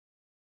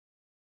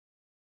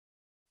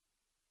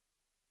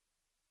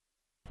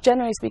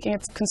generally speaking,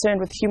 it's concerned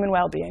with human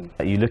well-being.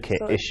 You look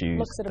at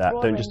issues that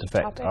don't just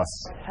affect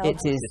us. It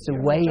is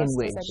the way in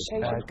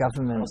which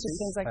governments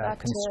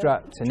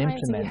construct and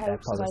implement their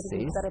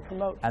policies,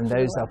 and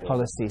those are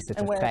policies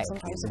that affect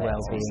the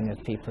well-being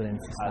of people in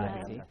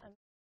society.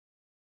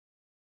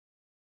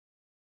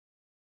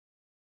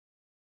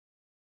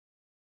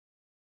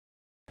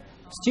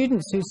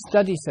 Students who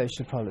study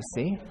social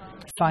policy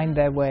find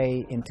their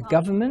way into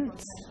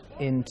government,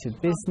 into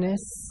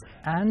business,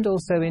 and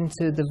also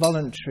into the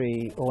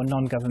voluntary or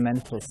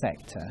non-governmental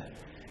sector.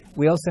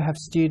 We also have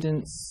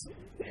students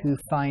who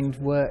find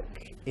work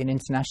in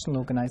international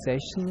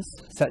organisations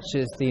such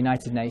as the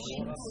United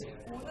Nations,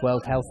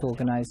 World Health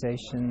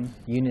Organization,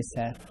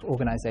 UNICEF,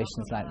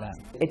 organisations like that.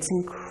 It's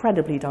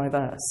incredibly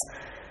diverse.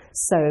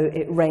 So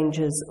it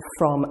ranges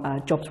from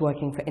jobs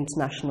working for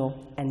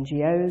international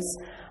NGOs,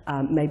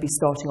 maybe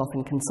starting off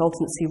in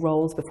consultancy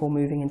roles before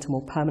moving into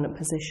more permanent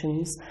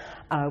positions.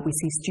 We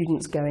see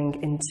students going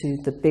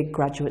into the big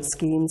graduate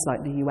schemes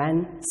like the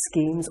UN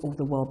schemes or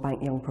the World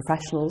Bank Young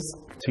Professionals.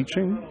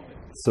 Teaching,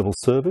 civil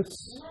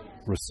service,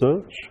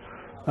 research,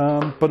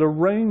 but a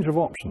range of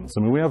options.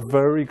 I mean, we have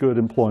very good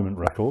employment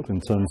record in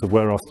terms of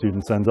where our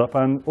students end up,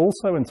 and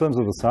also in terms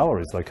of the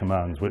salaries they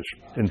command, which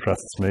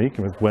interests me,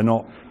 because we're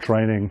not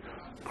training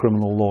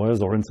criminal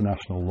lawyers or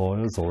international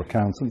lawyers or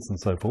accountants and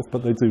so forth,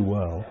 but they do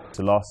well.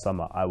 So last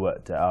summer I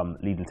worked at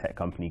leading tech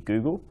company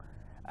Google,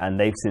 and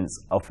they've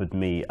since offered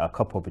me a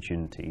couple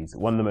opportunities.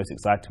 One of the most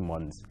exciting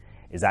ones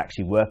is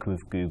actually working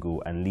with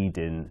Google and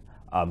leading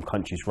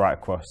countries right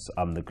across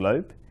the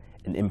globe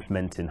in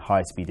implementing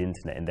high-speed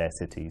internet in their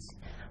cities.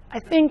 I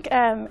think,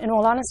 in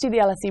all honesty, the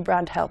LSE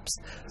brand helps.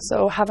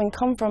 So having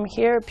come from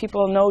here,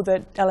 people know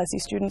that LSE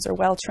students are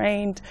well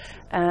trained,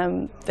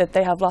 that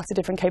they have lots of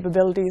different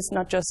capabilities,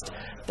 not just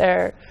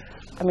their,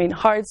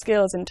 hard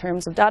skills in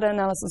terms of data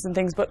analysis and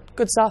things, but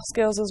good soft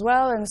skills as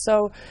well. And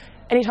so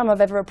anytime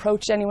I've ever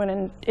approached anyone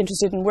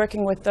interested in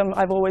working with them,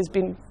 I've always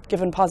been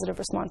given positive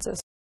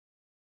responses.